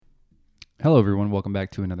Hello, everyone. Welcome back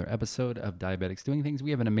to another episode of Diabetics Doing Things. We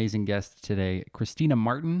have an amazing guest today, Christina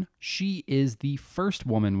Martin. She is the first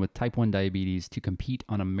woman with type 1 diabetes to compete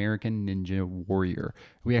on American Ninja Warrior.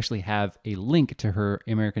 We actually have a link to her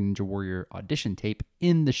American Ninja Warrior audition tape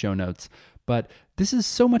in the show notes. But this is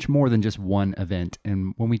so much more than just one event.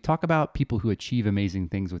 And when we talk about people who achieve amazing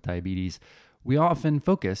things with diabetes, we often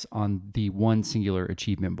focus on the one singular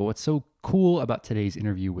achievement. But what's so cool about today's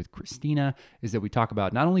interview with Christina is that we talk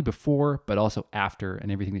about not only before, but also after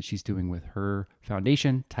and everything that she's doing with her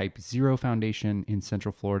foundation, Type 0 Foundation in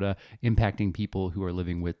Central Florida, impacting people who are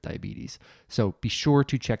living with diabetes. So be sure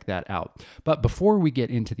to check that out. But before we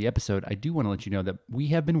get into the episode, I do want to let you know that we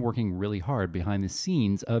have been working really hard behind the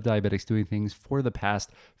scenes of Diabetics Doing Things for the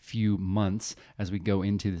past few months as we go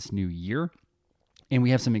into this new year. And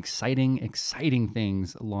we have some exciting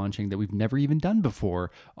things launching that we've never even done before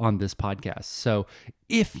on this podcast. So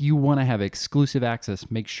if you want to have exclusive access,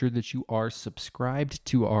 make sure that you are subscribed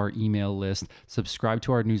to our email list, subscribe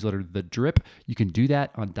to our newsletter, The Drip. You can do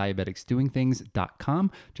that on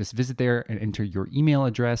diabeticsdoingthings.com. Just visit there and enter your email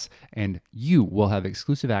address, and you will have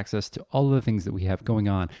exclusive access to all of the things that we have going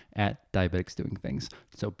on at Diabetics Doing Things.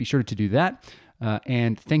 So be sure to do that.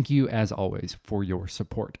 And thank you, as always, for your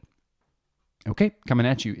support. Okay, coming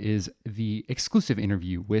at you is the exclusive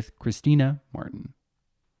interview with Christina Martin.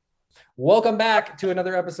 Welcome back to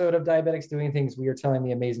another episode of Diabetics Doing Things. We are telling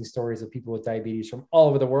the amazing stories of people with diabetes from all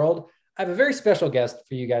over the world. I have a very special guest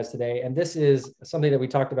for you guys today, and this is something that we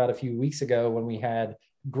talked about a few weeks ago when we had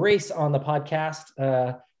Grace on the podcast.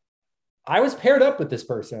 I was paired up with this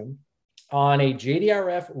person on a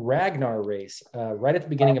JDRF Ragnar race right at the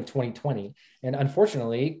beginning of 2020. And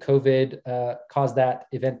unfortunately, COVID caused that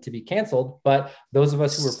event to be canceled. But those of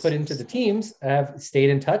us who were put into the teams have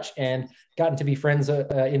stayed in touch and gotten to be friends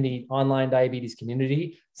in the online diabetes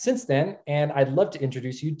community since then. And I'd love to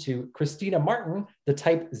introduce you to Christina Martin, the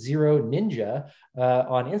Type 0 Ninja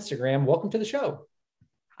on Instagram. Welcome to the show.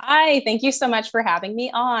 Hi, thank you so much for having me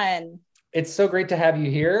on. It's so great to have you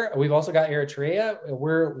here. We've also got Eritrea.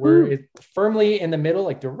 We're firmly in the middle,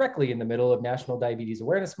 like directly in the middle of National Diabetes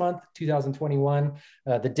Awareness Month, 2021,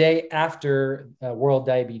 the day after World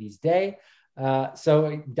Diabetes Day.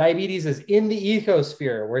 So diabetes is in the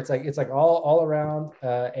ecosphere where it's like all around.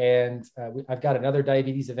 I've got another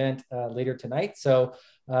diabetes event later tonight. So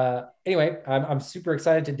anyway, I'm super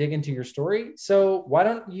excited to dig into your story. So why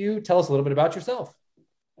don't you tell us a little bit about yourself?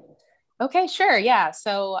 Okay, sure. Yeah.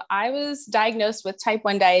 So I was diagnosed with type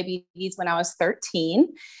 1 diabetes when I was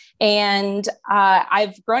 13. And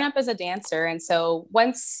I've grown up as a dancer. And so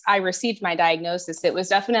once I received my diagnosis, it was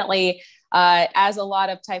definitely, as a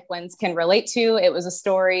lot of type 1s can relate to, it was a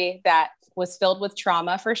story that was filled with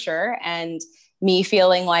trauma for sure. And me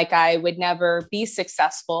feeling like I would never be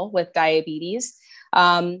successful with diabetes.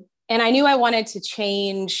 And I knew I wanted to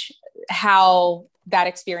change how that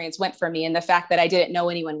experience went for me and the fact that I didn't know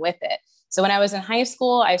anyone with it. So when I was in high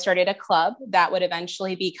school, I started a club that would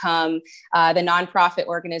eventually become the nonprofit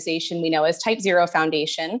organization we know as Type 0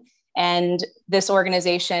 Foundation. And this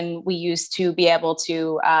organization we used to be able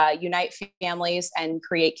to unite families and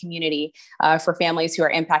create community for families who are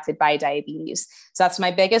impacted by diabetes. So that's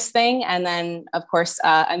my biggest thing. And then, of course,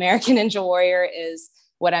 American Ninja Warrior is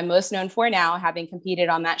what I'm most known for now, having competed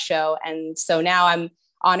on that show. And so now I'm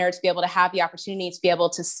honored to be able to have the opportunity to be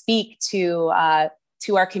able to speak to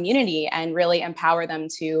our community and really empower them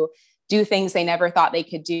to do things they never thought they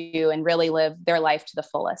could do and really live their life to the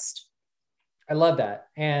fullest. I love that.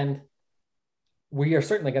 And we are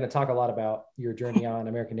certainly going to talk a lot about your journey on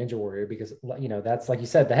American Ninja Warrior because, you know, that's, like you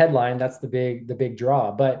said, the headline, that's the big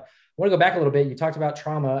draw. But I want to go back a little bit. You talked about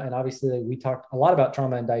trauma, and obviously we talked a lot about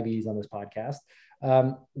trauma and diabetes on this podcast.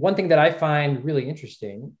 One thing that I find really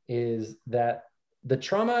interesting is that the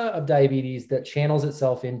trauma of diabetes that channels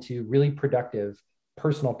itself into really productive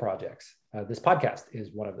personal projects. This podcast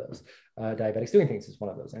is one of those. Diabetics Doing Things is one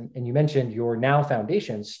of those. And you mentioned your Now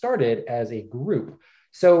Foundation started as a group.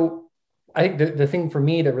 So I think the thing for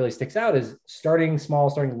me that really sticks out is starting small,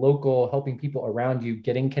 starting local, helping people around you,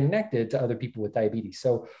 getting connected to other people with diabetes.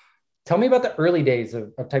 So tell me about the early days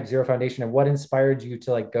of Type 0 Foundation and what inspired you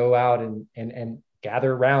to like go out and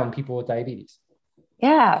gather around people with diabetes.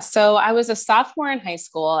 Yeah. So I was a sophomore in high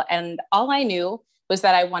school, and all I knew was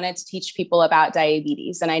that I wanted to teach people about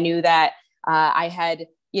diabetes. And I knew that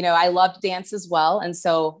I loved dance as well. And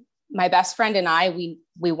so my best friend and I, we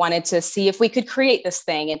wanted to see if we could create this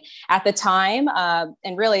thing. And at the time,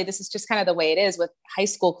 and really this is just kind of the way it is with high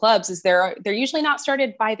school clubs, is they're usually not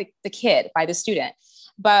started by the kid, by the student,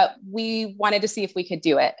 but we wanted to see if we could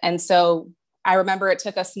do it. And so I remember it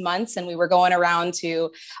took us months, and we were going around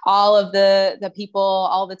to all of the people,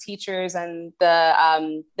 all the teachers, and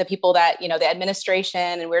the people that, you know, the administration,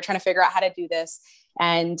 and we were trying to figure out how to do this.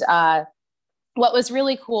 And what was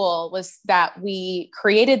really cool was that we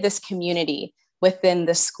created this community within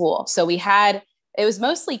the school. So it was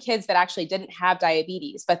mostly kids that actually didn't have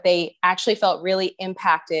diabetes, but they actually felt really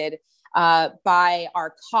impacted by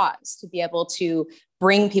our cause to be able to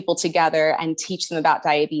bring people together and teach them about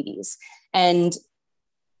diabetes. And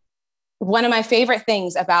one of my favorite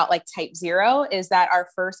things about like Type 0 is that our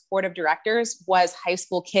first board of directors was high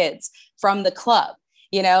school kids from the club.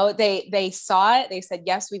 You know, they saw it, they said,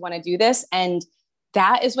 yes, we want to do this. And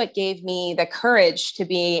that is what gave me the courage to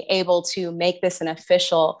be able to make this an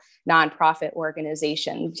official nonprofit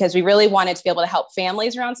organization, because we really wanted to be able to help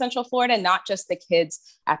families around Central Florida, not just the kids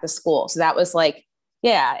at the school. So that was like,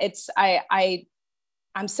 yeah,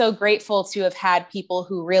 I'm so grateful to have had people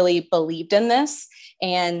who really believed in this.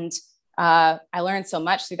 And I learned so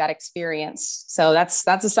much through that experience. So that's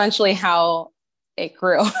essentially how it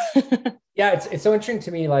grew. Yeah. It's so interesting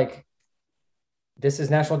to me. Like, this is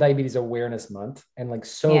National Diabetes Awareness Month. And like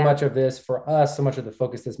much of this for us, so much of the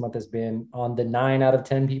focus this month has been on the 9 out of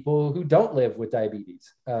 10 people who don't live with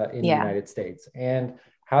diabetes in the United States, and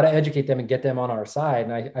how to educate them and get them on our side.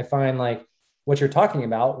 And I find like what you're talking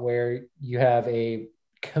about, where you have a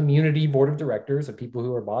community board of directors of people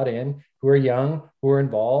who are bought in, who are young, who are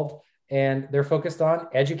involved, and they're focused on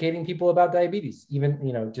educating people about diabetes, even,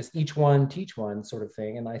 you know, just each one teach one sort of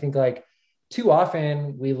thing. And I think like too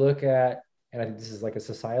often we look at, and I think this is like a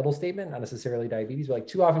societal statement, not necessarily diabetes, but like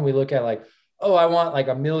too often we look at like, oh, I want like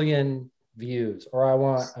 1 million views, or I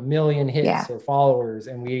want 1 million hits or followers.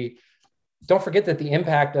 And we don't forget that the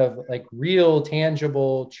impact of like real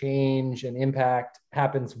tangible change and impact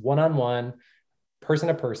happens one-on-one, person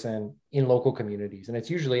to person, in local communities. And it's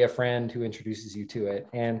usually a friend who introduces you to it.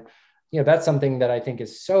 And, you know, that's something that I think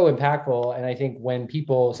is so impactful. And I think when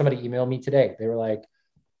somebody emailed me today, they were like,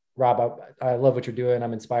 Rob, I love what you're doing.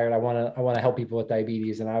 I'm inspired. I want to help people with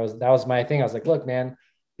diabetes. And that was my thing. I was like, look, man,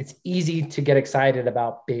 it's easy to get excited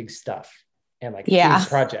about big stuff and like big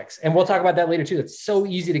projects. And we'll talk about that later too. It's so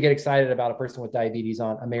easy to get excited about a person with diabetes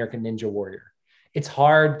on American Ninja Warrior. It's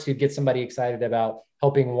hard to get somebody excited about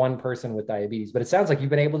helping one person with diabetes, but it sounds like you've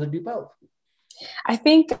been able to do both. I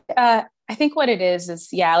think what it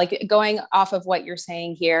is, like going off of what you're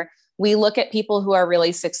saying here, we look at people who are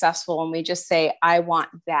really successful and we just say, I want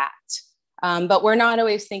that. But we're not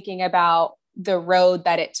always thinking about the road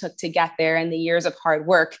that it took to get there and the years of hard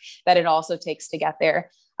work that it also takes to get there.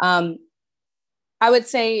 I would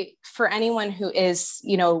say for anyone who is,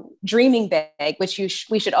 you know, dreaming big, which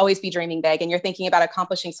we should always be dreaming big, and you're thinking about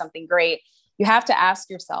accomplishing something great, you have to ask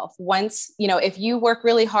yourself, once, you know, if you work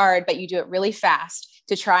really hard, but you do it really fast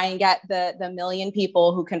to try and get the 1 million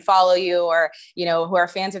people who can follow you, or, you know, who are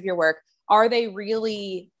fans of your work, are they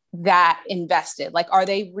really that invested? Like, are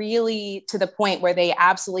they really to the point where they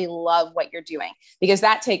absolutely love what you're doing? Because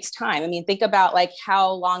that takes time. I mean, think about like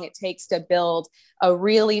how long it takes to build a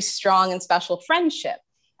really strong and special friendship.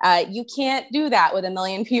 You can't do that with 1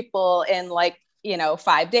 million people in like, you know,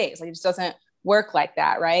 5 days. Like, it just doesn't work like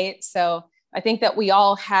that. Right. So I think that we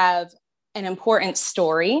all have an important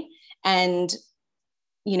story. And,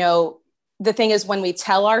 you know, the thing is, when we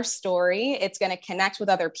tell our story, it's going to connect with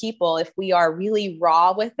other people if we are really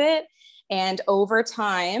raw with it. And over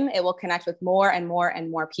time, it will connect with more and more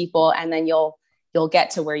and more people. And then you'll get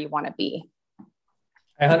to where you want to be.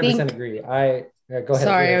 I 100% agree. Go ahead.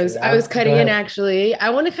 Sorry, I was cutting in actually. I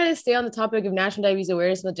want to kind of stay on the topic of National Diabetes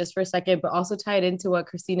Awareness Month just for a second, but also tie it into what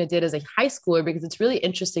Christina did as a high schooler, because it's really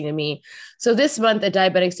interesting to me. So this month at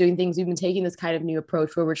Diabetics Doing Things, we've been taking this kind of new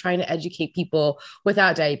approach where we're trying to educate people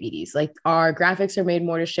without diabetes. Like, our graphics are made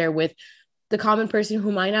more to share with the common person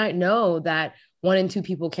who might not know that 1 in 2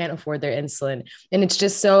 people can't afford their insulin. And it's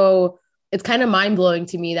just it's kind of mind blowing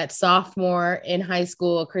to me that sophomore in high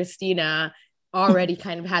school, Christina, already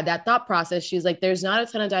kind of had that thought process. She's like, there's not a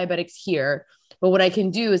ton of diabetics here, but what I can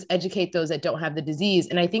do is educate those that don't have the disease.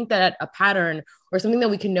 And I think that a pattern or something that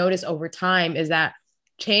we can notice over time is that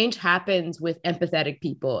change happens with empathetic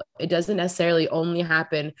people. It doesn't necessarily only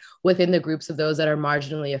happen within the groups of those that are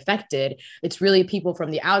marginally affected. It's really people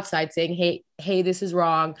from the outside saying, hey, this is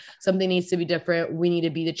wrong. Something needs to be different. We need to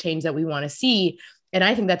be the change that we want to see. And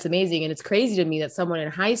I think that's amazing. And it's crazy to me that someone in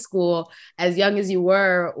high school, as young as you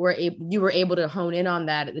were able to hone in on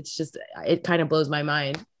that. It's just, it kind of blows my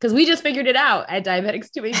mind, because we just figured it out at Diabetics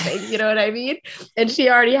Doing Things, you know what I mean? And she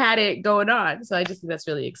already had it going on. So I just think that's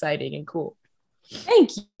really exciting and cool.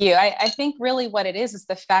 Thank you. I think really what it is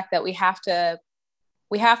the fact that we have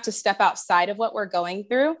to step outside of what we're going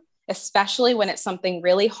through especially when it's something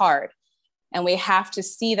really hard. And we have to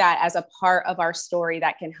see that as a part of our story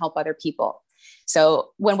that can help other people. So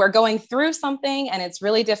when we're going through something and it's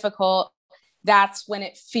really difficult, that's when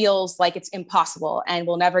it feels like it's impossible and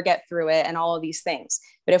we'll never get through it and all of these things.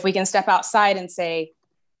 But if we can step outside and say,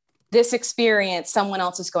 this experience, someone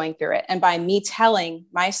else is going through it, and by me telling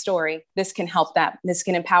my story, this can help them, this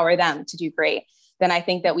can empower them to do great, then I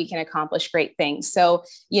think that we can accomplish great things. So,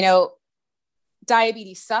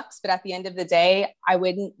 diabetes sucks, but at the end of the day, I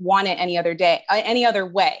wouldn't want it any other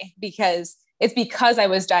way, because it's because I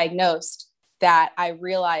was diagnosed that I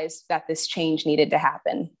realized that this change needed to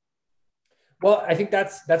happen. Well, I think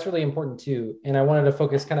that's really important too. And I wanted to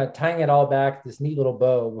focus, kind of tying it all back, this neat little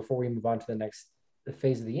bow before we move on to the next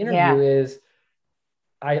phase of the interview is,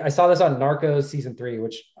 I saw this on Narcos season 3,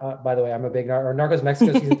 which by the way, I'm a big Narcos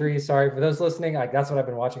Mexico season 3. Sorry for those listening. That's what I've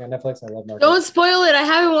been watching on Netflix. I love Narcos. Don't spoil it. I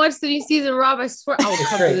haven't watched the new season, Rob. I swear I'll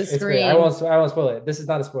come to the screen. I won't spoil it. This is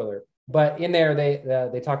not a spoiler, but in there,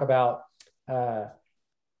 they talk about, if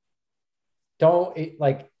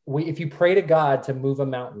you pray to God to move a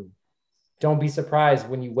mountain, don't be surprised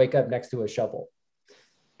when you wake up next to a shovel.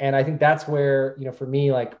 And I think that's where, for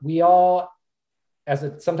me, like we all,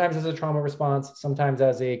 sometimes as a trauma response, sometimes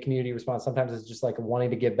as a community response, sometimes it's just like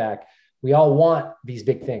wanting to give back. We all want these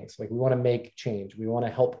big things. Like we want to make change. We want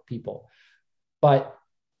to help people, but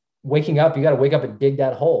waking up, you got to wake up and dig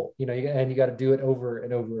that hole, and you got to do it over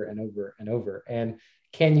and over and over and over. And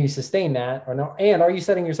can you sustain that or not? And are you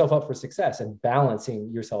setting yourself up for success and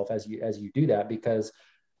balancing yourself as you do that? Because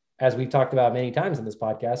as we've talked about many times in this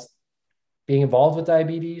podcast, being involved with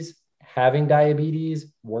diabetes, having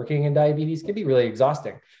diabetes, working in diabetes can be really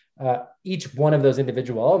exhausting. Each one of those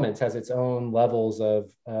individual elements has its own levels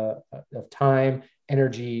of time,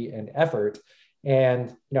 energy, and effort.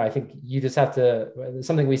 And, I think you just have to,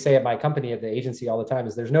 something we say at my company, at the agency all the time,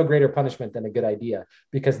 is there's no greater punishment than a good idea,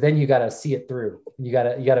 because then you got to see it through. You got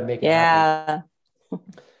to make it happen.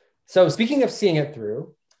 So speaking of seeing it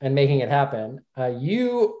through and making it happen,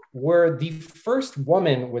 you were the first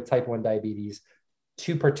woman with type 1 diabetes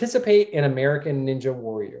to participate in American Ninja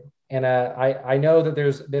Warrior. And I know that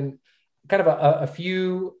there's been kind of a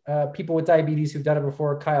few people with diabetes who've done it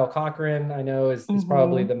before. Kyle Cochran, I know is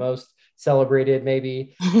probably the most celebrated,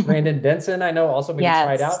 maybe. Brandon Denson, I know, also maybe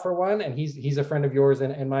tried out for one, and he's a friend of yours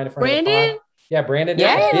and mine. A friend Brandon? Of the pod. Yeah, Brandon.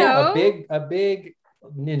 Yeah, a big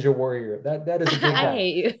Ninja Warrior. That is a big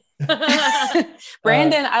guy.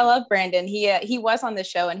 Brandon, I love Brandon. He was on the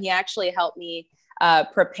show, and he actually helped me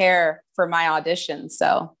prepare for my audition.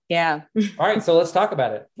 So yeah. All right, so let's talk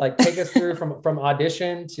about it. Like, take us through from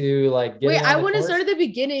audition to like. Wait, I want to start at the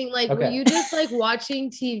beginning. Like, were you just like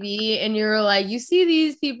watching TV and you're like, you see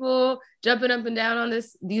these people jumping up and down on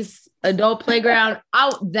these adult playground? I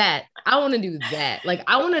want to do that. Like,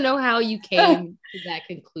 I want to know how you came to that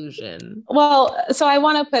conclusion. Well, so I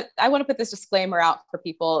want to put this disclaimer out for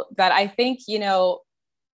people that I think,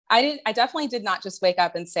 I definitely did not just wake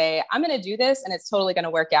up and say, I'm going to do this and it's totally going to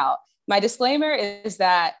work out. My disclaimer is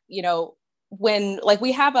that, when like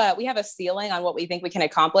we have a ceiling on what we think we can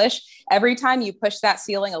accomplish, every time you push that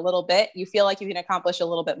ceiling a little bit, you feel like you can accomplish a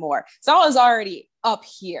little bit more. So I was already up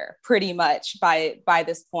here pretty much by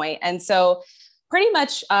this point. And so pretty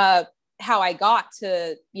much how I got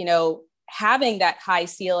to, having that high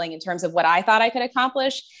ceiling in terms of what I thought I could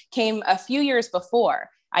accomplish came a few years before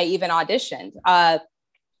I even auditioned. I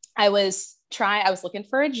was looking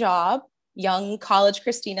for a job, young college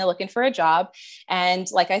Christina looking for a job. And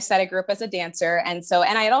like I said, I grew up as a dancer. And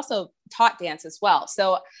I had also taught dance as well.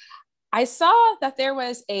 So I saw that there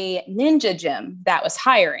was a ninja gym that was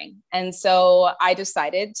hiring. And so I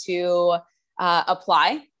decided to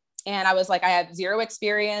apply. And I was like, I have zero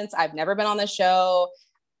experience. I've never been on the show.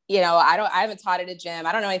 I haven't taught at a gym.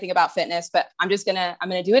 I don't know anything about fitness, but I'm going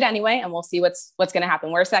to do it anyway. And we'll see what's going to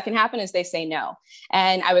happen. Worst that can happen is they say no.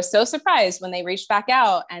 And I was so surprised when they reached back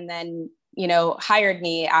out and then, hired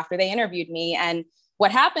me after they interviewed me. And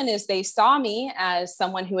what happened is they saw me as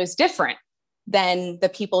someone who is different than the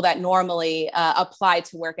people that normally apply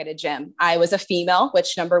to work at a gym. I was a female,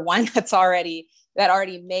 which number one, that already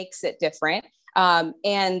makes it different.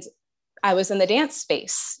 And I was in the dance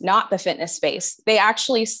space, not the fitness space. They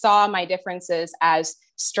actually saw my differences as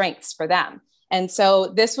strengths for them. And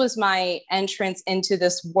so this was my entrance into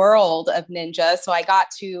this world of ninja. So I got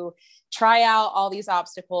to try out all these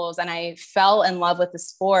obstacles and I fell in love with the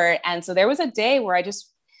sport. And so there was a day where I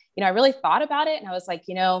just, I really thought about it and I was like,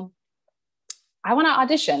 I want to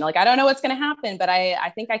audition. Like, I don't know what's going to happen, but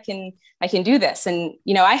I think I can do this. And,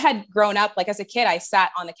 I had grown up, like as a kid, I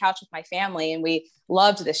sat on the couch with my family and we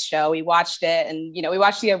loved this show. We watched it and, we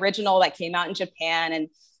watched the original that came out in Japan. And,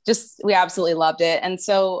 we absolutely loved it. And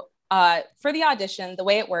so for the audition, the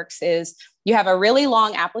way it works is you have a really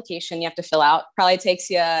long application you have to fill out. Probably takes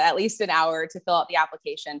you at least an hour to fill out the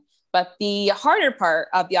application. But the harder part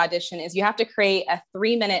of the audition is you have to create a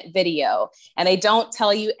 3-minute video, and they don't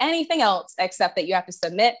tell you anything else except that you have to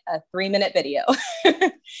submit a 3-minute video.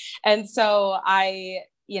 And so I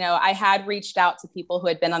had reached out to people who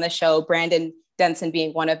had been on the show, Brandon Denson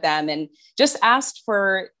being one of them, and just asked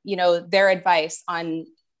for, their advice on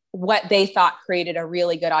what they thought created a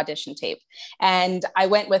really good audition tape. And I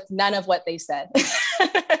went with none of what they said.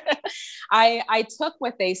 I took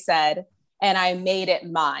what they said and I made it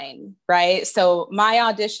mine, right? So my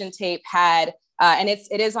audition tape had, and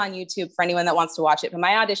it is on YouTube for anyone that wants to watch it, but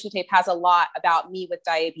my audition tape has a lot about me with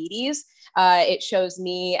diabetes. It shows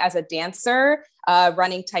me as a dancer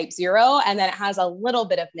running type 0, and then it has a little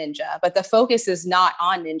bit of ninja, but the focus is not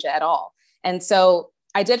on ninja at all. And so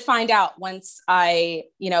I did find out once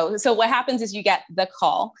so what happens is you get the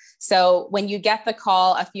call. So when you get the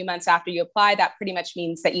call a few months after you apply, that pretty much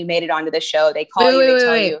means that you made it onto the show. They call you, they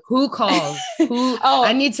tell you. Who calls? Who?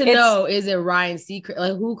 I need to know, is it Ryan Seacrest?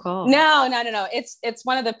 Like, who called? No. It's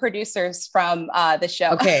one of the producers from the show.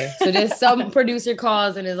 Okay. So there's some producer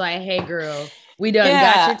calls and is like, hey girl, we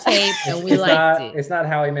got your tape and we liked it. It's not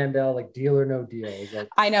Howie Mandel, like Deal or No Deal. Like,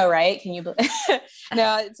 I know, right? Can you believe?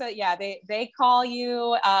 No. So yeah, they call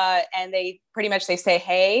you and they pretty much, they say,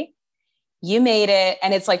 hey, you made it.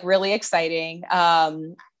 And it's like really exciting.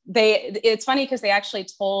 It's funny because they actually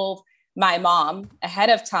told my mom ahead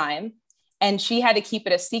of time, and she had to keep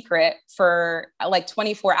it a secret for like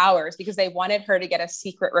 24 hours because they wanted her to get a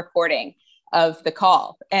secret recording of the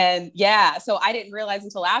call. And yeah, so I didn't realize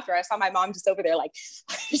until after. I saw my mom just over there, like,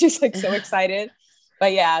 just like so excited.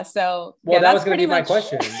 But yeah, so that was going to be my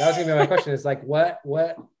question. That was going to be my question. Is like, what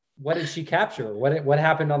did she capture? What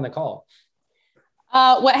happened on the call?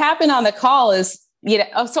 What happened on the call is,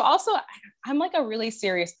 so also I'm like a really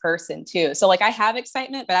serious person too. So like I have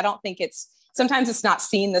excitement, but I don't think sometimes it's not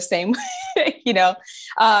seen the same way,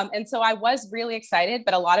 And so I was really excited,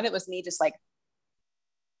 but a lot of it was me just like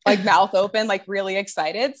mouth open, like really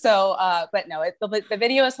excited. So, but no, the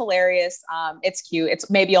video is hilarious. It's cute. It's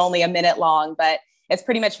maybe only a minute long, but it's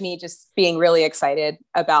pretty much me just being really excited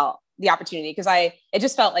about the opportunity because it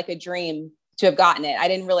just felt like a dream to have gotten it. I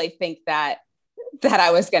didn't really think that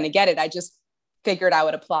I was going to get it. I just figured I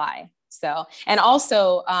would apply. So, and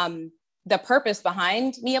also the purpose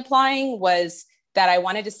behind me applying was that I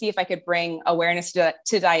wanted to see if I could bring awareness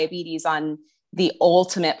to diabetes on the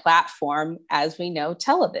ultimate platform, as we know,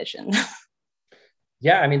 television.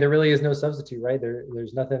 Yeah, I mean, there really is no substitute, right?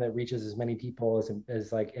 There's nothing that reaches as many people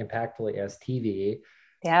as like impactfully as TV.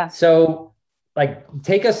 Yeah. So like,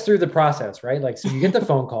 take us through the process, right? Like, so you get the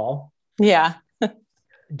phone call. Yeah.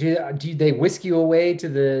 Do they whisk you away to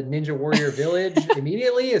the Ninja Warrior village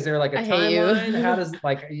immediately? Is there like a timeline? How does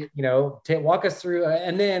walk us through,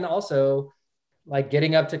 and then also like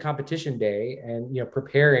getting up to competition day and,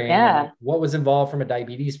 preparing what was involved from a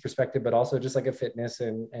diabetes perspective, but also just like a fitness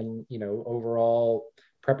and overall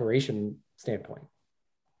preparation standpoint.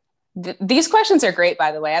 These questions are great,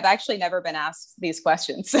 by the way. I've actually never been asked these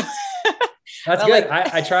questions. That's good.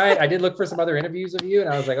 I tried. I did look for some other interviews of you, and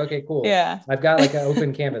I was like, okay, cool. Yeah. I've got like an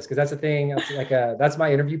open canvas because that's the thing. That's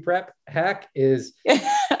my interview prep hack is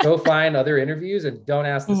go find other interviews and don't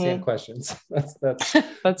ask the same questions.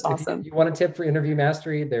 That's awesome. You want a tip for interview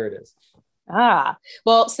mastery? There it is.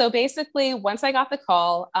 Well, so basically, once I got the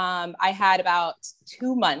call, I had about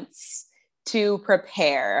 2 months to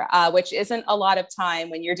prepare, which isn't a lot of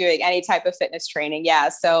time when you're doing any type of fitness training. Yeah.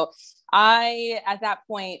 So I, at that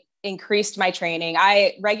point, increased my training.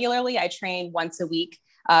 I train once a week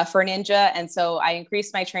for Ninja. And so I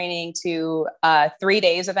increased my training to 3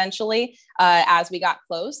 days eventually as we got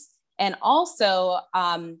close. And also,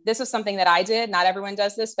 this is something that I did. Not everyone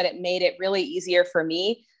does this, but it made it really easier for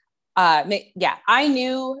me. I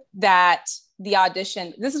knew that the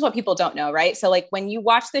audition, this is what people don't know, right? So like when you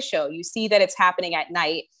watch the show, you see that it's happening at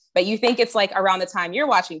night, but you think it's like around the time you're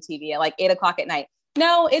watching TV at like 8 o'clock at night.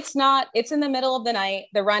 No, it's not. It's in the middle of the night.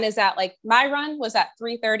 The run is my run was at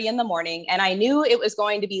 3:30 in the morning, and I knew it was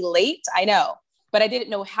going to be late. I know, but I didn't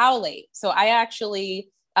know how late. So I actually,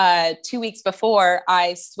 2 weeks before,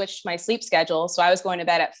 I switched my sleep schedule. So I was going to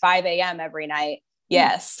bed at 5 a.m. every night.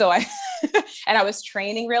 Yes. So and I was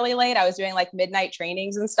training really late. I was doing like midnight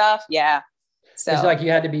trainings and stuff. Yeah. So it's like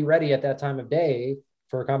you had to be ready at that time of day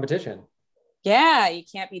for a competition. Yeah. You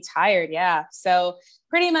can't be tired. Yeah. So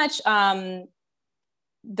pretty much,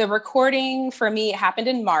 the recording for me happened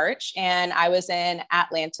in March, and I was in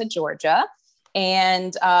Atlanta, Georgia.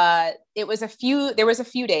 And there was a few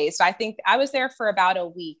days. So I think I was there for about a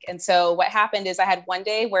week. And so what happened is I had one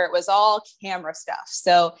day where it was all camera stuff.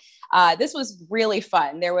 So this was really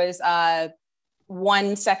fun. There was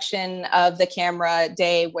one section of the camera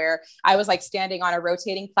day where I was like standing on a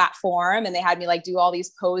rotating platform and they had me like do all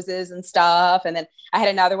these poses and stuff. And then I had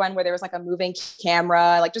another one where there was like a moving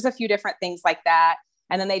camera, like just a few different things like that.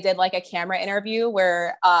 And then they did like a camera interview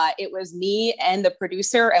where it was me and the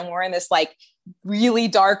producer, and we're in this like really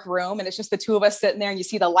dark room, and it's just the two of us sitting there, and you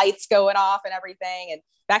see the lights going off and everything, and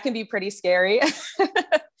that can be pretty scary.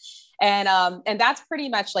 And that's pretty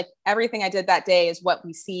much like everything I did that day is what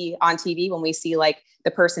we see on TV when we see like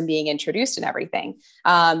the person being introduced and everything.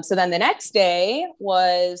 So then the next day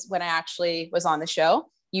was when I actually was on the show.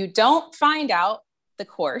 You don't find out the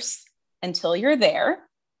course until you're there.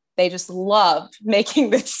 They just love making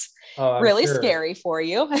this really scary for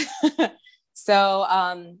you. So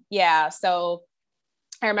I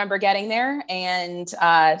remember getting there and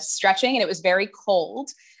stretching, and it was very cold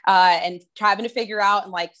and having to figure out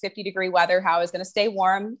in like 50-degree weather how I was going to stay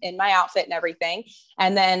warm in my outfit and everything.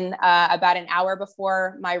 And then about an hour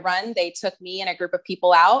before my run, they took me and a group of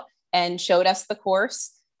people out and showed us the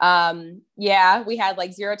course. We had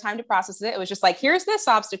like zero time to process it. It was just like, here's this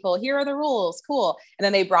obstacle. Here are the rules. Cool. And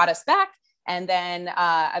then they brought us back. And then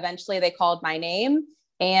eventually they called my name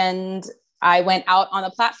and I went out on the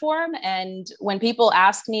platform. And when people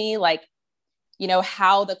ask me like, you know,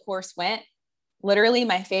 how the course went, literally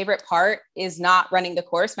my favorite part is not running the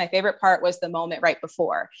course. My favorite part was the moment right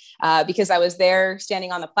before, because I was there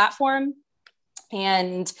standing on the platform.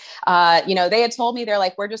 And, they had told me, they're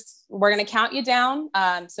like, we're going to count you down.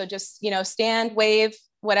 So just, stand, wave,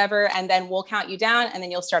 whatever, and then we'll count you down and then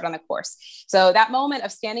you'll start on the course. So that moment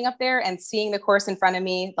of standing up there and seeing the course in front of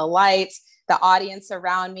me, the lights, the audience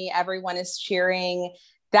around me, everyone is cheering.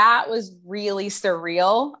 That was really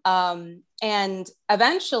surreal. And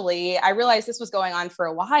eventually I realized this was going on for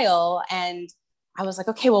a while, and I was like,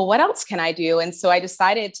 okay, well, what else can I do? And so I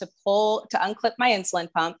decided to unclip my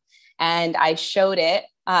insulin pump, and I showed it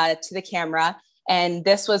to the camera. And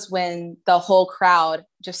this was when the whole crowd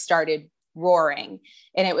just started roaring.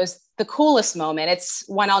 And it was the coolest moment. It's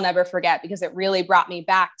one I'll never forget because it really brought me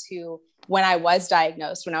back to when I was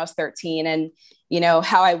diagnosed when I was 13, and,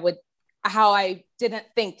 how I didn't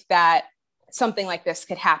think that something like this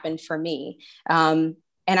could happen for me. And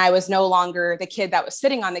I was no longer the kid that was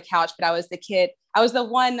sitting on the couch, but I was the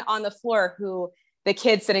one on the floor who the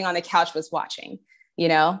kid sitting on the couch was watching,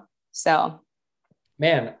 so.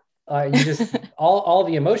 Man, you just, all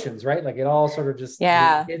the emotions, right? Like it all sort of just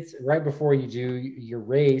hits right before you do your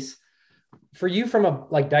race. For you, from a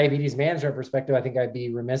like diabetes management perspective, I think I'd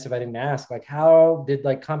be remiss if I didn't ask, like, how did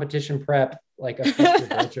like competition prep like affect your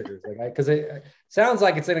blood sugars? Like, because it sounds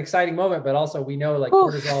like it's an exciting moment, but also we know like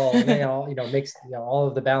cortisol, makes all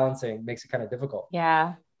of the balancing makes it kind of difficult.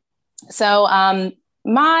 Yeah. So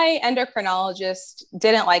my endocrinologist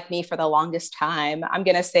didn't like me for the longest time. I'm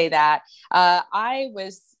going to say that I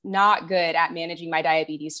was not good at managing my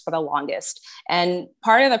diabetes for the longest, and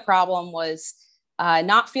part of the problem was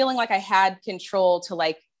not feeling like I had control to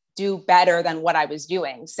like do better than what I was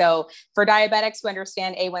doing. So for diabetics who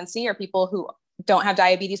understand A1C, or people who don't have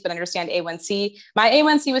diabetes but understand A1C, my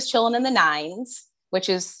A1C was chilling in the 9s, which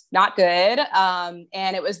is not good.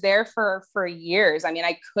 And it was there for years. I mean,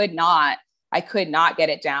 I could not get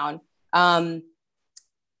it down.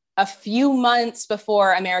 A few months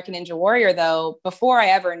before American Ninja Warrior, though, before I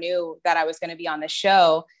ever knew that I was going to be on the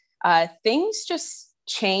show, things just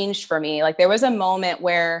changed for me. Like there was a moment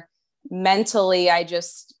where mentally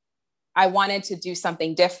I wanted to do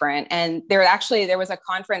something different. And there was a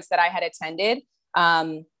conference that I had attended,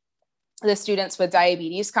 the Students with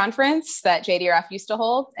Diabetes conference that JDRF used to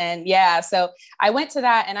hold. And so I went to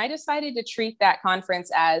that, and I decided to treat that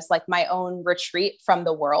conference as like my own retreat from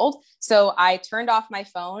the world. So I turned off my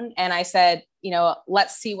phone and I said,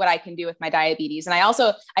 let's see what I can do with my diabetes. And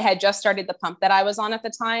I had just started the pump that I was on at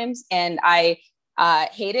the times, and I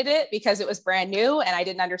hated it because it was brand new and I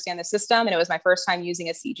didn't understand the system. And it was my first time using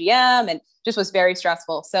a CGM and just was very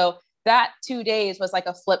stressful. So that 2 days was like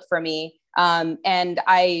a flip for me.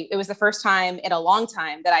 It was the first time in a long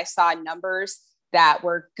time that I saw numbers that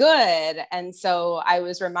were good. And so I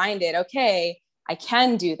was reminded, okay, I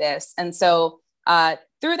can do this. And so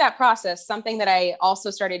through that process, something that I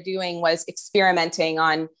also started doing was experimenting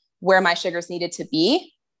on where my sugars needed to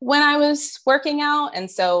be when I was working out. And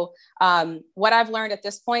so what I've learned at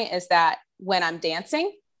this point is that when I'm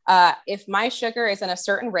dancing, if my sugar is in a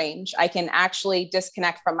certain range, I can actually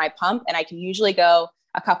disconnect from my pump, and I can usually go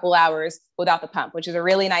a couple hours without the pump, which is a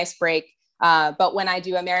really nice break. But when I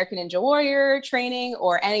do American Ninja Warrior training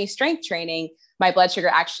or any strength training, my blood sugar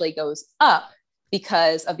actually goes up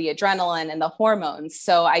because of the adrenaline and the hormones.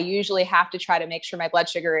 So I usually have to try to make sure my blood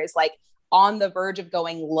sugar is like on the verge of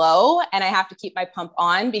going low, and I have to keep my pump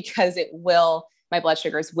on because my blood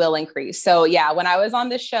sugars will increase. So yeah, when I was on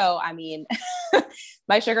this show, I mean,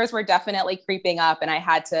 my sugars were definitely creeping up, and I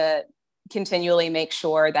had to continually make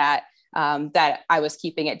sure that that I was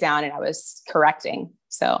keeping it down and I was correcting.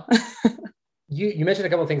 So you mentioned a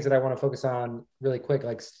couple of things that I want to focus on really quick.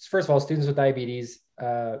 Like, first of all, students with diabetes,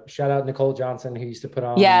 shout out Nicole Johnson, who used to put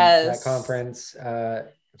on that conference.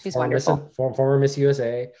 She's wonderful. Former Miss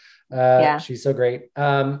USA. She's so great.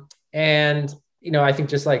 And, I think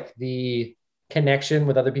just like the connection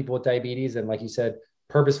with other people with diabetes, and like you said,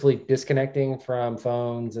 purposefully disconnecting from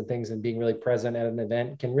phones and things and being really present at an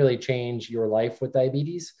event can really change your life with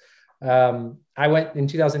diabetes. I went in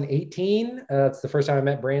 2018. That's the first time I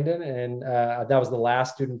met Brandon, and that was the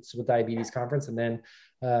last Students with Diabetes conference. And then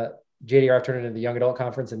JDRF turned into the Young Adult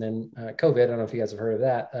Conference, and then COVID, I don't know if you guys have heard of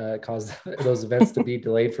that, caused those events to be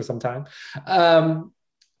delayed for some time.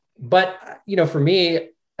 But, for me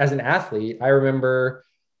as an athlete, I remember,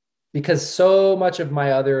 because so much of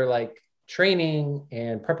my other like training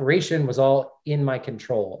and preparation was all in my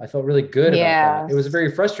control, I felt really good about that. It was very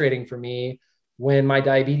frustrating for me when my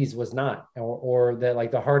diabetes was not, or that like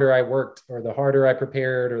the harder I worked or the harder I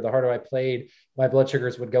prepared or the harder I played, my blood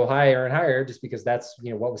sugars would go higher and higher, just because that's,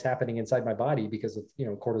 what was happening inside my body because of,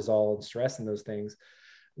 cortisol and stress and those things.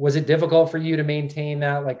 Was it difficult for you to maintain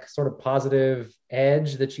that like sort of positive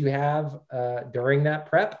edge that you have during that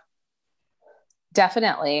prep?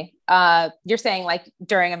 Definitely. You're saying like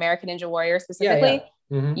during American Ninja Warrior specifically?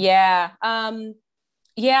 Yeah. Mm-hmm. Yeah.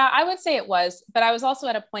 Yeah, I would say it was, but I was also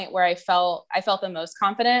at a point where I felt the most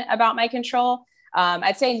confident about my control.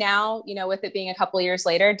 I'd say now, with it being a couple of years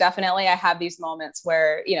later, definitely I have these moments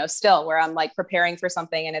where, still where I'm like preparing for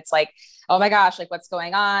something and it's like, oh my gosh, like what's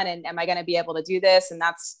going on? And am I going to be able to do this? And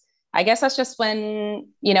I guess that's just when,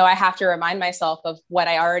 I have to remind myself of what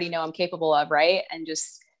I already know I'm capable of. Right. And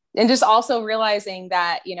just also realizing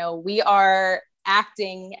that, we are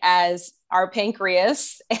acting as our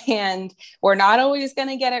pancreas and we're not always going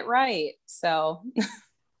to get it right. So.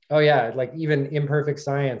 Oh yeah. Like even imperfect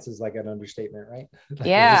science is like an understatement, right? Like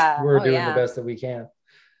yeah. We're doing the best that we can.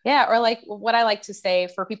 Yeah. Or like what I like to say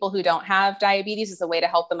for people who don't have diabetes is a way to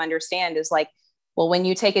help them understand is like, well, when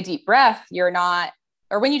you take a deep breath,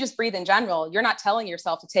 or when you just breathe in general, you're not telling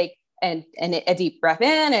yourself to take a deep breath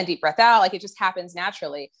in and a deep breath out. Like it just happens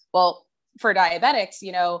naturally. Well, for diabetics,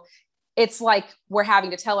 it's like we're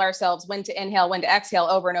having to tell ourselves when to inhale, when to exhale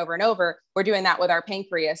over and over and over. We're doing that with our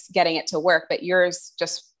pancreas, getting it to work, but yours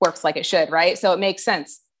just works like it should, right? So it makes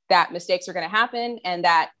sense that mistakes are going to happen and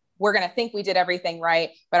that we're going to think we did everything right,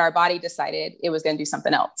 but our body decided it was going to do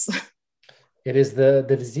something else. It is the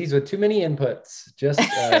disease with too many inputs, just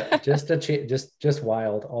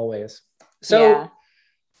wild always. So yeah.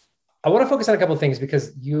 I want to focus on a couple of things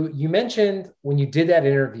because you mentioned when you did that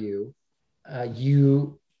interview,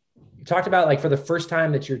 you talked about like for the first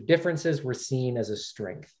time that your differences were seen as a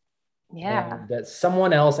strength. Yeah. And that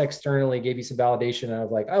someone else externally gave you some validation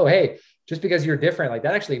of like, oh, hey, just because you're different, like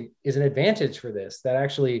that actually is an advantage for this. That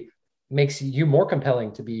actually makes you more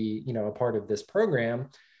compelling to be, a part of this program.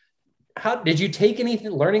 How did you take any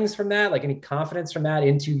learnings from that? Like any confidence from that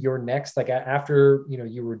into your next, like after,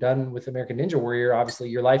 you were done with American Ninja Warrior, obviously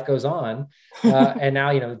your life goes on and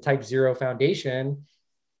now, the Type 0 Foundation.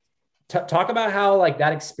 Talk about how like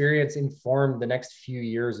that experience informed the next few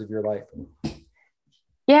years of your life.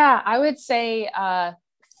 Yeah, I would say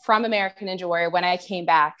from American Ninja Warrior, when I came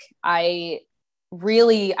back, I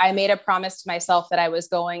made a promise to myself that I was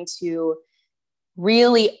going to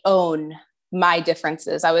really own my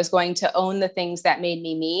differences. I was going to own the things that made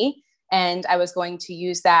me me, and I was going to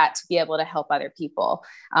use that to be able to help other people.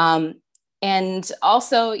 And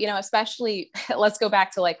also, especially let's go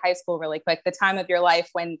back to like high school really quick, the time of your life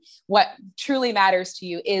when what truly matters to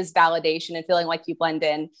you is validation and feeling like you blend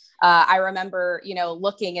in. I remember,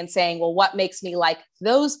 looking and saying, well, what makes me like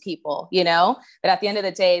those people, but at the end of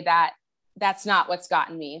the day, that's not what's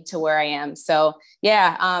gotten me to where I am. So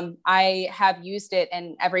yeah, I have used it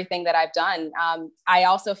in everything that I've done. I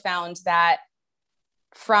also found that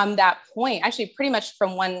from that point, actually pretty much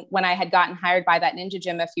from when I had gotten hired by that ninja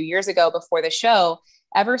gym a few years ago before the show,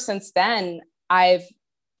 ever since then, I've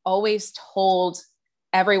always told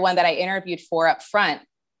everyone that I interviewed for up front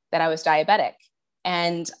that I was diabetic.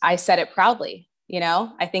 And I said it proudly.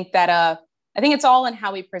 I think that, I think it's all in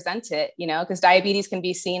how we present it, because diabetes can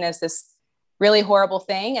be seen as this really horrible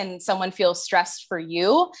thing and someone feels stressed for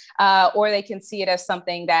you, or they can see it as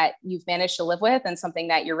something that you've managed to live with and something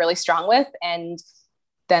that you're really strong with, and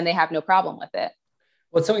then they have no problem with it.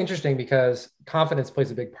 Well, it's so interesting because confidence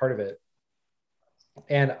plays a big part of it.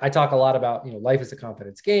 And I talk a lot about, life is a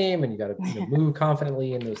confidence game and you got to move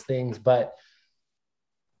confidently in those things, but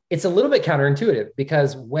it's a little bit counterintuitive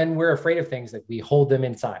because when we're afraid of things, like we hold them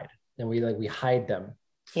inside and we hide them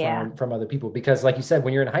from other people. Because like you said,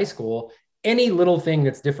 when you're in high school, any little thing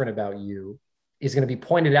that's different about you is going to be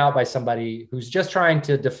pointed out by somebody who's just trying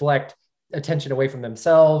to deflect attention away from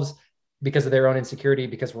themselves because of their own insecurity,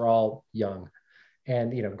 because we're all young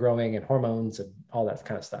and, growing, and hormones and all that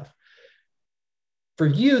kind of stuff. For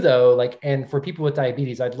you though, and for people with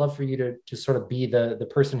diabetes, I'd love for you to sort of be the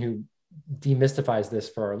person who demystifies this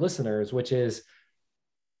for our listeners, which is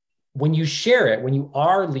when you share it, when you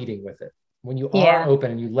are leading with it, when you are open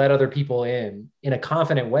and you let other people in a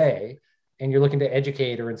confident way, and you're looking to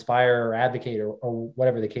educate or inspire or advocate or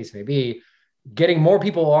whatever the case may be, getting more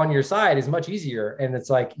people on your side is much easier. And it's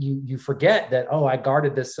like, you forget that, oh, I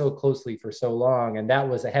guarded this so closely for so long, and that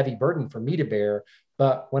was a heavy burden for me to bear.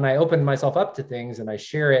 But when I open myself up to things and I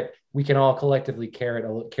share it, we can all collectively carry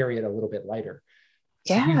it a little bit lighter.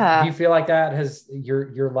 Yeah. Do you feel like that has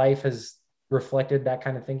your life has reflected that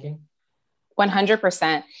kind of thinking?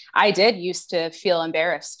 100%. I did used to feel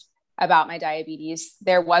embarrassed about my diabetes.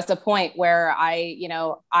 There was a point where I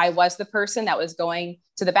was the person that was going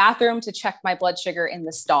to the bathroom to check my blood sugar in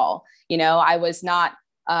the stall. I was not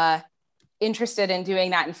interested in doing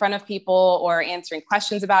that in front of people or answering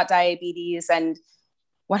questions about diabetes. And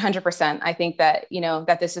 100%, I think that,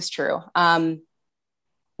 that this is true.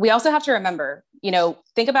 We also have to remember,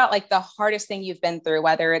 think about like the hardest thing you've been through,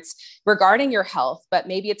 whether it's regarding your health, but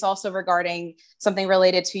maybe it's also regarding something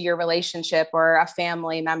related to your relationship or a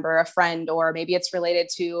family member, a friend, or maybe it's related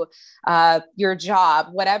to your job,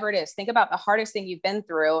 whatever it is. Think about the hardest thing you've been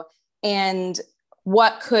through and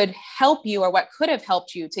what could help you or what could have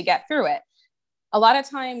helped you to get through it. A lot of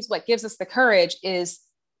times what gives us the courage is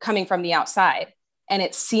coming from the outside, and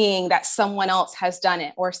it's seeing that someone else has done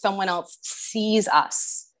it or someone else sees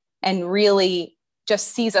us and really just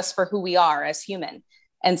sees us for who we are as human.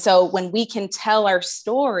 And so when we can tell our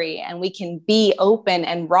story and we can be open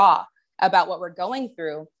and raw about what we're going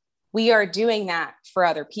through, we are doing that for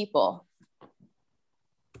other people.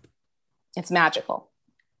 It's magical.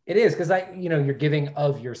 It is, because you're giving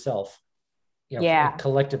of yourself,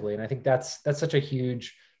 collectively. And I think that's such a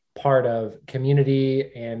huge part of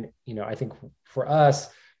community. And, I think for us,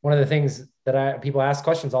 one of the things that people ask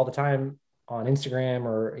questions all the time on Instagram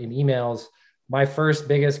or in emails, my first,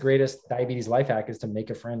 biggest, greatest diabetes life hack is to make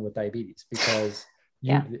a friend with diabetes, because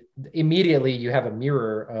immediately you have a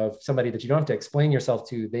mirror of somebody that you don't have to explain yourself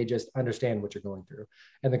to. They just understand what you're going through.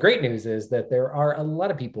 And the great news is that there are a lot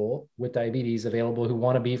of people with diabetes available who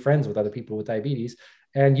want to be friends with other people with diabetes,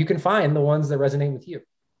 and you can find the ones that resonate with you.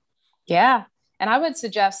 Yeah. And I would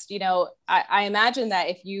suggest, I imagine that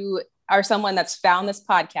if you are someone that's found this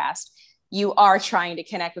podcast, you are trying to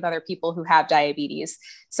connect with other people who have diabetes.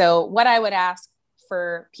 So what I would ask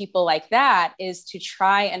for people like that is to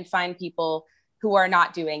try and find people who are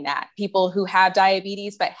not doing that, people who have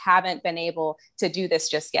diabetes but haven't been able to do this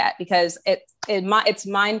just yet, because it's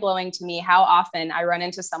mind-blowing to me how often I run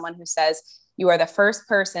into someone who says, you are the first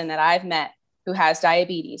person that I've met who has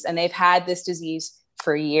diabetes, and they've had this disease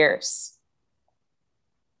for years.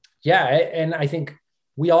 Yeah. And I think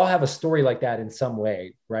we all have a story like that in some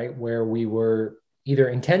way, right? Where we were either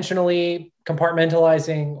intentionally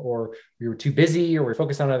compartmentalizing, or we were too busy, or we were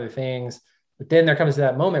focused on other things. But then there comes to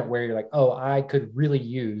that moment where you're like, oh, I could really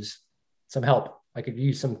use some help. I could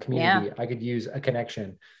use some community. Yeah. I could use a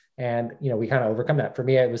connection. And, we kind of overcome that. For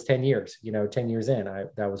me, it was 10 years, 10 years in,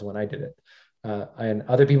 that was when I did it. And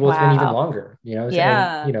other people, it's been even longer,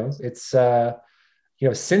 Yeah. And, it's,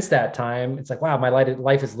 since that time, it's like, wow, my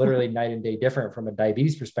life is literally night and day different from a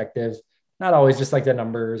diabetes perspective. Not always just like the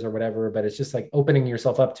numbers or whatever, but it's just like opening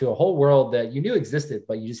yourself up to a whole world that you knew existed,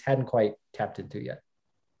 but you just hadn't quite tapped into yet.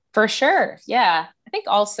 For sure. Yeah. I think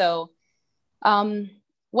also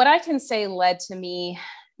what I can say led to me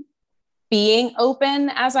being open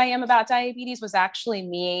as I am about diabetes was actually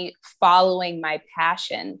me following my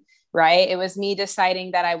passion. Right? It was me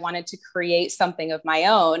deciding that I wanted to create something of my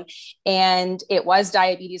own, and it was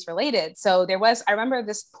diabetes related. So I remember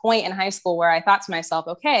this point in high school where I thought to myself,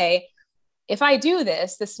 okay, if I do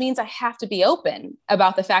this, this means I have to be open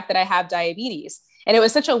about the fact that I have diabetes. And it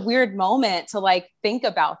was such a weird moment to think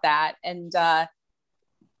about that. And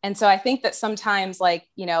so I think that sometimes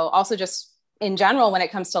also just in general, when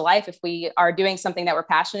it comes to life, if we are doing something that we're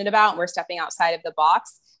passionate about and we're stepping outside of the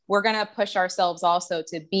box, we're going to push ourselves also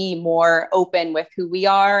to be more open with who we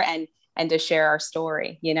are and to share our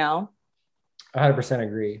story, you know? 100%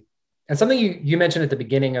 agree. And something you mentioned at the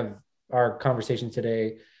beginning of our conversation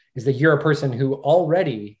today is that you're a person who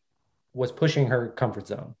already was pushing her comfort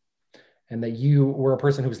zone, and that you were a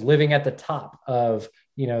person who was living at the top of,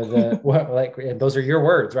 you know, the, what, like, and those are your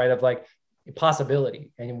words, right? Of like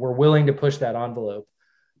possibility, and we're willing to push that envelope.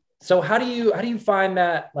 So how do you find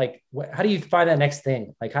that, like, how do you find that next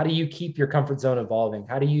thing? Like, how do you keep your comfort zone evolving?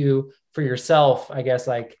 How do you, for yourself, I guess,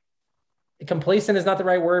 like, complacent is not the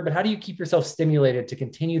right word, but how do you keep yourself stimulated to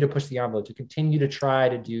continue to push the envelope, to continue to try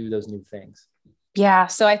to do those new things? Yeah.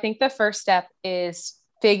 So I think the first step is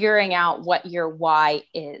figuring out what your why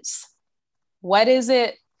is. What is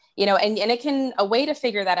it, you know, and it can, a way to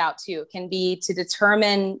figure that out too, can be to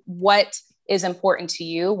determine what is important to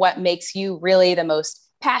you, what makes you really the most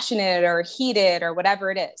passionate or heated or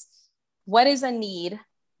whatever it is. What is a need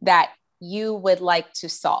that you would like to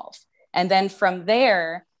solve? And then from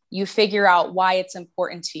there, you figure out why it's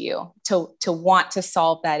important to you to want to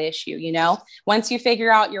solve that issue. You know, once you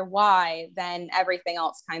figure out your why, then everything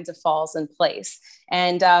else kind of falls in place.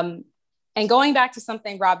 And going back to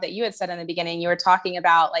something, Rob, that you had said in the beginning, you were talking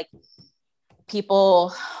about like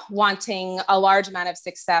people wanting a large amount of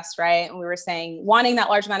success, right? And we were saying wanting that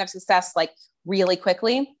large amount of success, like really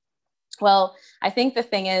quickly. Well, I think the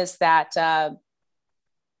thing is that I'm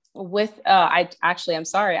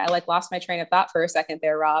sorry, I like lost my train of thought for a second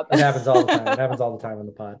there, Rob. It happens all the time. It happens all the time in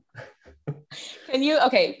the pod.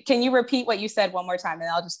 Can you repeat what you said one more time, and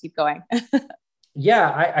I'll just keep going?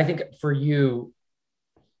 Yeah, I think for you,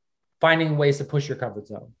 finding ways to push your comfort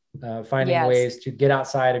zone, finding ways to get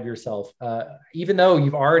outside of yourself, even though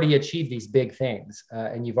you've already achieved these big things,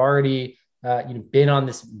 and you've already been on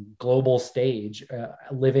this global stage,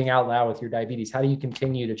 living out loud with your diabetes. How do you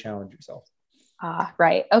continue to challenge yourself?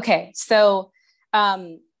 Right. Okay. So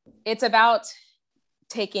it's about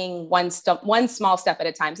taking one small step at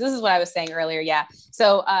a time. So this is what I was saying earlier. Yeah.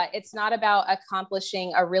 So it's not about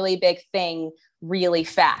accomplishing a really big thing really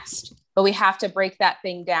fast, but we have to break that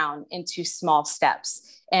thing down into small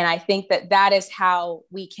steps. And I think that is how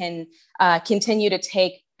we can continue to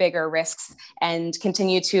take bigger risks and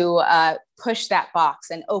continue to push that box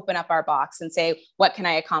and open up our box and say, what can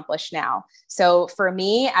I accomplish now? So for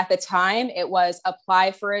me at the time, it was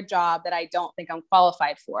apply for a job that I don't think I'm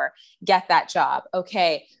qualified for, get that job.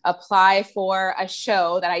 Okay. Apply for a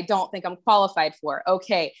show that I don't think I'm qualified for.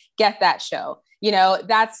 Okay. Get that show. You know,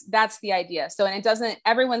 that's the idea. So, and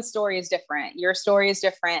everyone's story is different. Your story is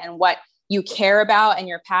different, and what you care about and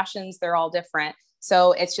your passions, they're all different.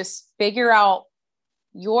 So it's just figure out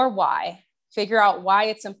your why, figure out why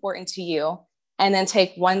it's important to you, and then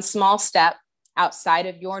take one small step outside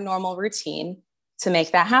of your normal routine to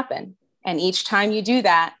make that happen. And each time you do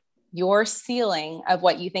that, your ceiling of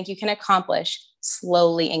what you think you can accomplish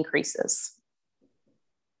slowly increases.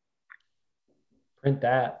 Print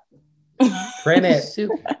that. Print it.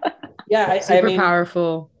 Super, Yeah. super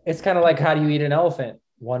powerful. It's kind of like, how do you eat an elephant?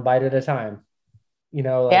 One bite at a time. You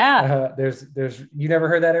know, like, yeah. There's, you never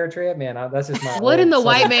heard that, Eritrea? Man, that's just my. What in the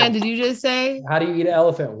white man did you just say? How do you eat an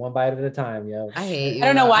elephant? One bite at a time, yo. I hate you. I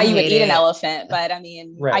don't know why you would eat an elephant, but I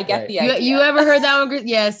mean, Right, I get the idea. You ever heard that one?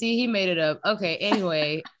 Yeah, see, he made it up. Okay,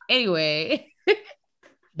 anyway.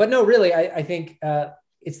 But no, really, I think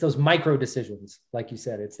it's those micro decisions, like you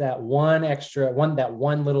said. It's that one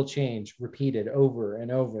little change repeated over and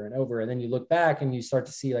over and over. And then you look back and you start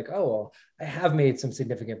to see like, oh, well, I have made some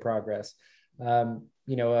significant progress. I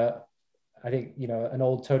think, an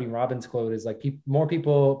old Tony Robbins quote is like, more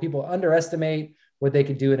people underestimate what they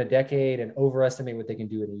can do in a decade and overestimate what they can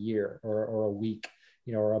do in a year or a week,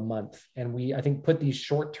 or a month. And I think, put these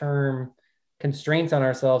short-term constraints on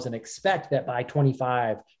ourselves and expect that by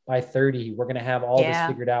 25, by 30, we're going to have all this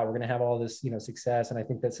figured out. We're going to have all this, success. And I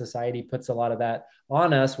think that society puts a lot of that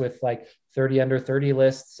on us with like 30 under 30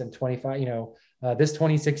 lists and 25, this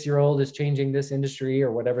 26-year-old is changing this industry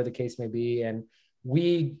or whatever the case may be. And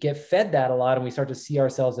we get fed that a lot, and we start to see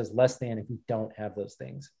ourselves as less than if we don't have those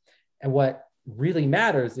things. And what really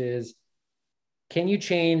matters is, can you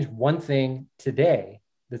change one thing today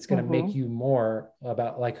that's going to make you more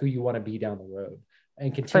about like who you want to be down the road,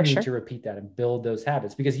 and continue to repeat that and build those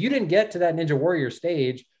habits? Because you didn't get to that Ninja Warrior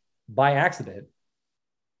stage by accident.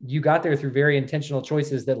 You got there through very intentional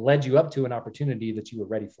choices that led you up to an opportunity that you were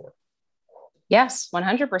ready for. Yes,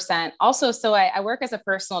 100%. Also, so I work as a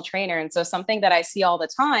personal trainer. And so something that I see all the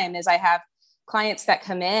time is I have clients that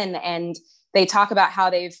come in and they talk about how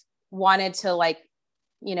they've wanted to like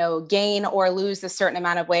gain or lose a certain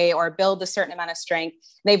amount of weight or build a certain amount of strength.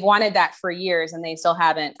 They've wanted that for years and they still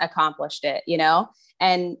haven't accomplished it,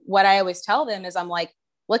 And what I always tell them is I'm like,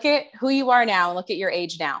 look at who you are now and look at your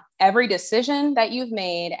age now. Every decision that you've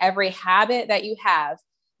made, every habit that you have,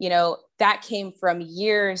 that came from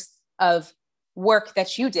years of work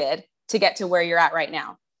that you did to get to where you're at right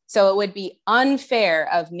now. So it would be unfair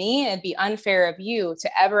of me, it'd be unfair of you to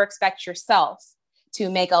ever expect yourself to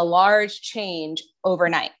make a large change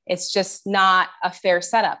overnight. It's just not a fair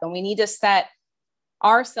setup. And we need to set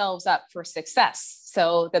ourselves up for success.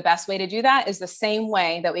 So the best way to do that is the same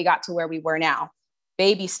way that we got to where we were now.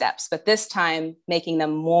 Baby steps, but this time making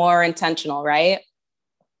them more intentional, right?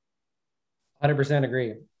 100%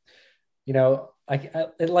 agree.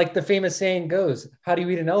 Like the famous saying goes, how do you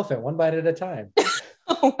eat an elephant? One bite at a time.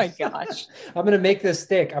 Oh my gosh. I'm going to make this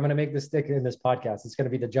stick. I'm going to make this stick in this podcast. It's going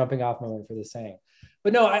to be the jumping off moment for the saying.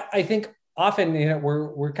 But no, I think often,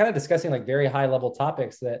 we're kind of discussing like very high level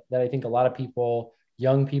topics that I think a lot of people,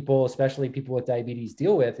 young people, especially people with diabetes,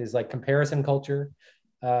 deal with, is like comparison culture.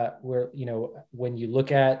 Where, when you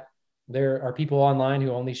look at, there are people online who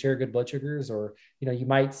only share good blood sugars, or, you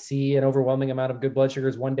might see an overwhelming amount of good blood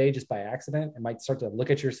sugars one day just by accident and might start to look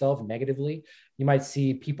at yourself negatively. You might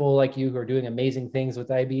see people like you who are doing amazing things with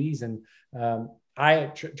diabetes. And I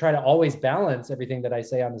try to always balance everything that I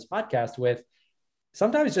say on this podcast with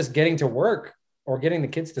sometimes just getting to work or getting the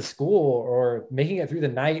kids to school or making it through the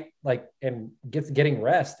night, and getting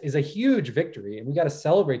rest is a huge victory. And we got to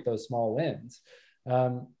celebrate those small wins.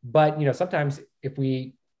 But, sometimes if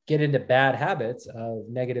we get into bad habits of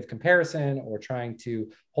negative comparison or trying to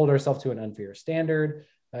hold ourselves to an unfair standard,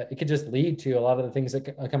 it could just lead to a lot of the things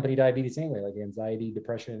that accompany diabetes anyway, like anxiety,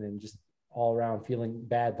 depression, and just all around feeling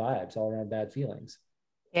bad vibes, all around bad feelings.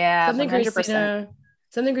 Yeah. Something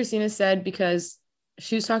Christina said, because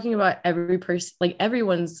she was talking about every person, like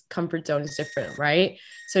everyone's comfort zone is different, right?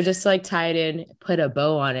 So just to tie it in, put a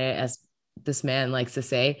bow on it, as this man likes to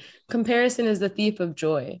say, comparison is the thief of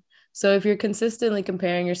joy. So if you're consistently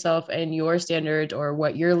comparing yourself and your standards or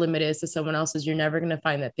what your limit is to someone else's, you're never going to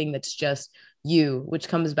find that thing that's just you, which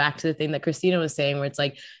comes back to the thing that Christina was saying, where it's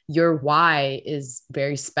like your why is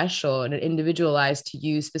very special and individualized to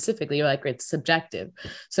you specifically. You're like, it's subjective.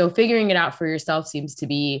 So figuring it out for yourself seems to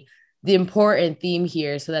be the important theme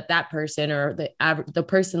here, so that person or the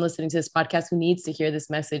person listening to this podcast who needs to hear this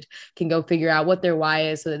message can go figure out what their why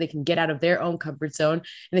is, so that they can get out of their own comfort zone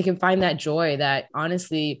and they can find that joy that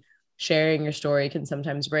honestly sharing your story can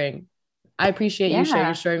sometimes bring. I appreciate you sharing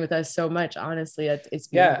your story with us so much. Honestly, it's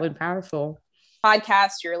beautiful and powerful.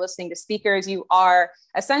 Podcast, you're listening to speakers, you are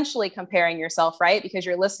essentially comparing yourself, right? Because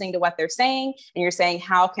you're listening to what they're saying and you're saying,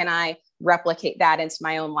 how can I replicate that into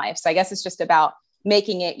my own life? So I guess it's just about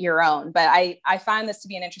making it your own. But I find this to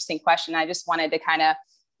be an interesting question. I just wanted to kind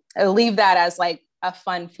of leave that as like a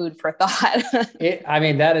fun food for thought.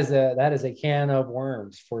 That is a can of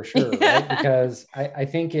worms for sure, right? Because I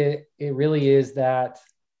think it really is that,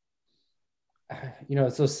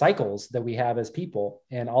 it's those cycles that we have as people,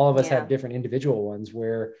 and all of us have different individual ones,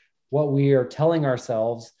 where what we are telling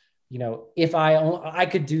ourselves, if I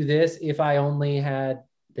could do this, if I only had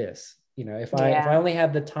this, if I only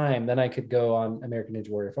had the time, then I could go on American Ninja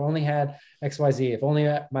Warrior. If I only had XYZ, if only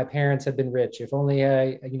my parents had been rich, if only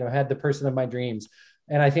I, had the person of my dreams.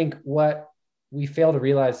 And I think what we fail to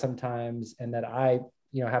realize sometimes, and that I,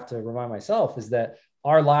 have to remind myself, is that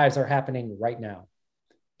our lives are happening right now.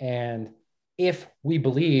 And if we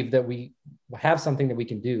believe that we have something that we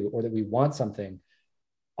can do, or that we want something,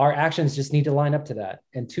 our actions just need to line up to that.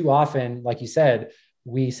 And too often, like you said,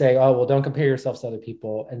 we say, oh, well, don't compare yourselves to other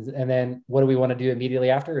people. And then what do we want to do immediately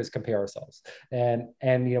after is compare ourselves. And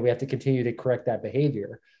we have to continue to correct that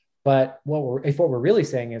behavior. But what we're really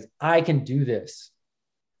saying is, I can do this.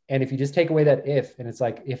 And if you just take away that and it's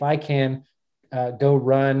like, if I can go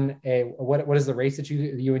run what is the race that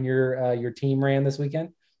you and your team ran this weekend?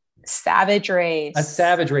 Savage race. A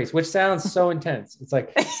savage race, which sounds so intense. It's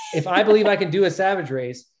like, if I believe I can do a savage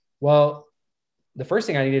race, well, the first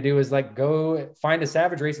thing I need to do is go find a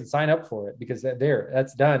savage race and sign up for it, because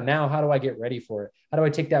that's done. Now, how do I get ready for it? How do I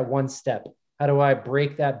take that one step? How do I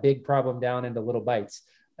break that big problem down into little bites?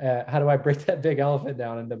 How do I break that big elephant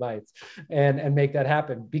down into bites and make that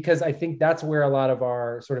happen? Because I think that's where a lot of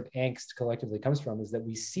our sort of angst collectively comes from, is that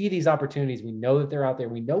we see these opportunities. We know that they're out there.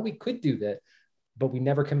 We know we could do that, but we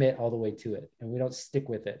never commit all the way to it, and we don't stick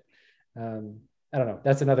with it. I don't know.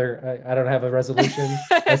 That's another, I don't have a resolution.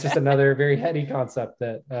 That's just another very heady concept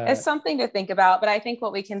that it's something to think about. But I think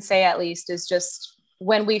what we can say at least is, just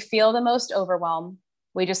when we feel the most overwhelmed,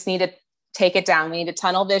 we just need to take it down. We need to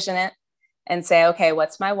tunnel vision it and say, okay,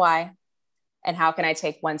 what's my why? and how can I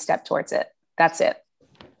take one step towards it? That's it.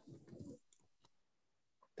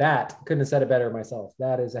 That couldn't have said it better myself.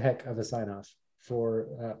 That is a heck of a sign off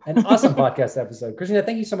for an awesome podcast episode. Christina,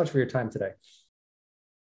 thank you so much for your time today.